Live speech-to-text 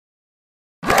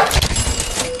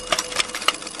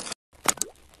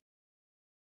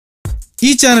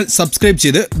ഈ channel subscribe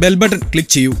ചെയ്ത് bell button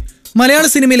click ചെയ്യൂ. മലയാള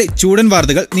സിനിമയിലെ ചൂടൻ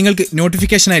വാർത്തകൾ നിങ്ങൾക്ക്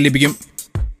നോട്ടിഫിക്കേഷനായി ലഭിക്കും.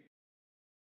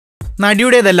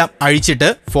 നടിയുടേതെല്ലാം അഴിച്ചിട്ട്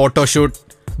ഫോട്ടോഷൂട്ട്,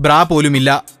 ബ്രാ പോലുമില്ല.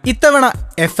 ഇത്തവണ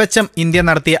FHM ഇന്ത്യ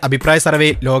നടത്തിയ അഭിപ്രായ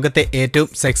സർവേയിൽ ലോകത്തെ ഏറ്റവും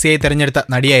സെക്സിയായി തെരഞ്ഞെടുത്ത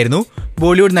നടിയായിരുന്നു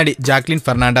ബോളിവുഡ് നടി Jacqueline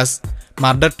Fernandez.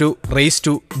 Murder 2, raise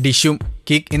 2, ഡിഷും,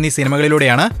 kick എന്നീ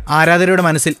സിനിമകളിലൂടെയാണ് ആരാധകരുടെ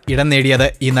മനസ്സിൽ ഇടം നേടിയത്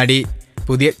ഈ നടി.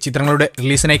 പുതിയ ചിത്രങ്ങളുടെ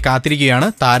റിലീസിനായി കാത്തിരിക്കുകയാണ്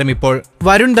താരം ഇപ്പോൾ.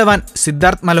 വരുൺ ധവാൻ,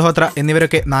 സിദ്ധാർത്ഥ് മൽഹോത്ര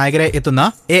എന്നിവരൊക്കെ നായകരായി എത്തുന്ന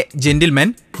എ ജെന്റിൽമെൻ,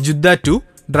 ജുദ്ദ 2,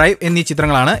 ഡ്രൈവ് എന്നീ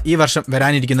ചിത്രങ്ങളാണ് ഈ വർഷം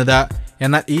വരാനിരിക്കുന്നത്.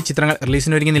 എന്നാൽ ഈ ചിത്രങ്ങൾ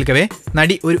റിലീസിനൊരുങ്ങി നിൽക്കവേ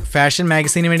നടി ഒരു ഫാഷൻ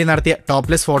മാഗസീനു വേണ്ടി നടത്തിയ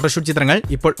ടോപ്ലെസ് ഫോട്ടോഷൂട്ട് ചിത്രങ്ങൾ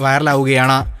ഇപ്പോൾ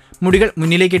വൈറലാവുകയാണ്. മുടികൾ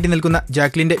മുന്നിലേക്ക് എട്ടി നിൽക്കുന്ന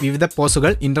ജാക്ലിന്റെ വിവിധ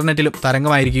പോസുകൾ ഇന്റർനെറ്റിലും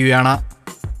തരംഗമായിരിക്കുകയാണ്.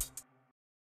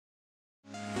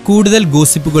 കൂടുതൽ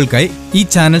ഗോസിപ്പുകൾക്കായി ഈ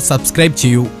ചാനൽ സബ്സ്ക്രൈബ്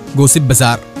ചെയ്യൂ. ഗോസിപ്പ്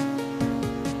ബസാർ.